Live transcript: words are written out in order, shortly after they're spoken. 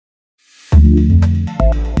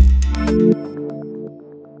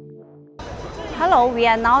Hello, we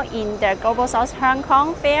are now in the Global South Hong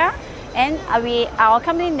Kong Fair, and our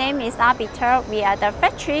company name is Arbiter. We are the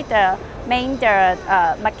factory, the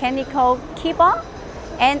mechanical keyboard,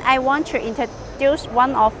 and I want to introduce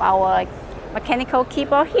one of our mechanical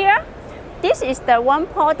keyboard here. This is the one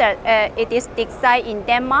product. It is designed in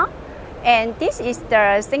Denmark, and this is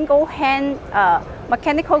the single-hand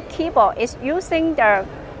mechanical keyboard. It's using the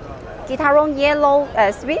Gitaron yellow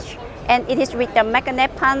switch, and it is with the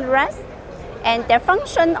magnet palm rest. And the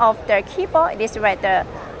function of the keyboard is with the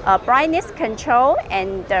brightness control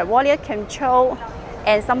and the volume control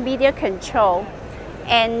and some video control.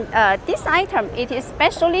 And this item, it is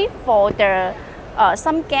especially for the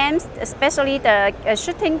some games, especially the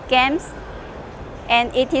shooting games,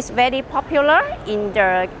 and it is very popular in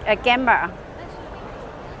the gamer.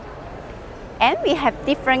 And we have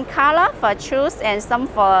different color for choose, and some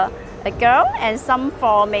for a girl and some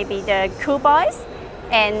for maybe the cool boys.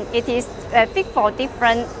 And it is fit for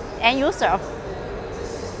different end users.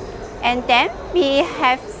 And then we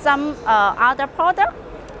have some other product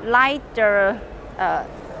like the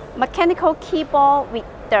mechanical keyboard with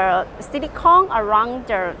the silicone around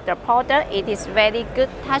the product. It is very good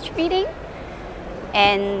touch feeling.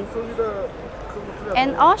 And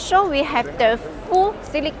also we have the full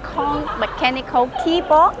silicone mechanical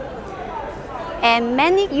keyboard. And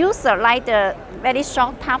many users like the very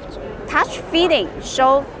short touch feeling,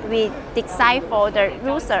 so we design for the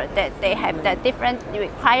user that they have the different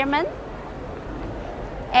requirement.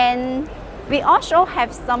 And we also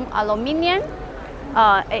have some aluminum.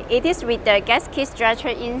 It is with the gasket structure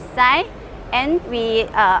inside, and we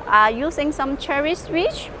are using some cherry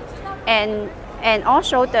switch and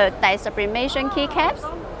also the sublimation keycaps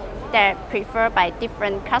that preferred by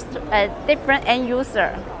different end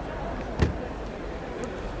user.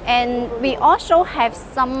 And we also have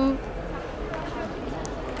some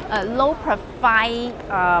low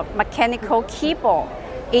profile mechanical keyboard.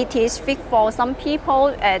 It is fit for some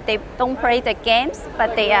people. They don't play the games,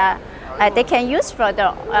 but they can use for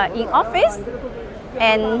the in office,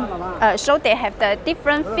 and so they have the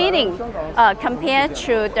different feeling compared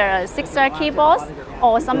to the sixer keyboards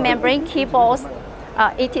or some membrane keyboards.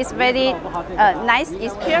 It is very nice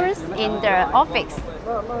experience in the office.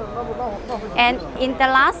 And in the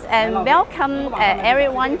last, welcome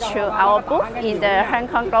everyone to our booth in the Hong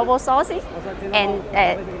Kong Global South, and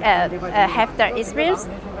have the experience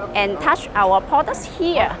and touch our products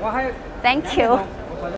here. Thank you.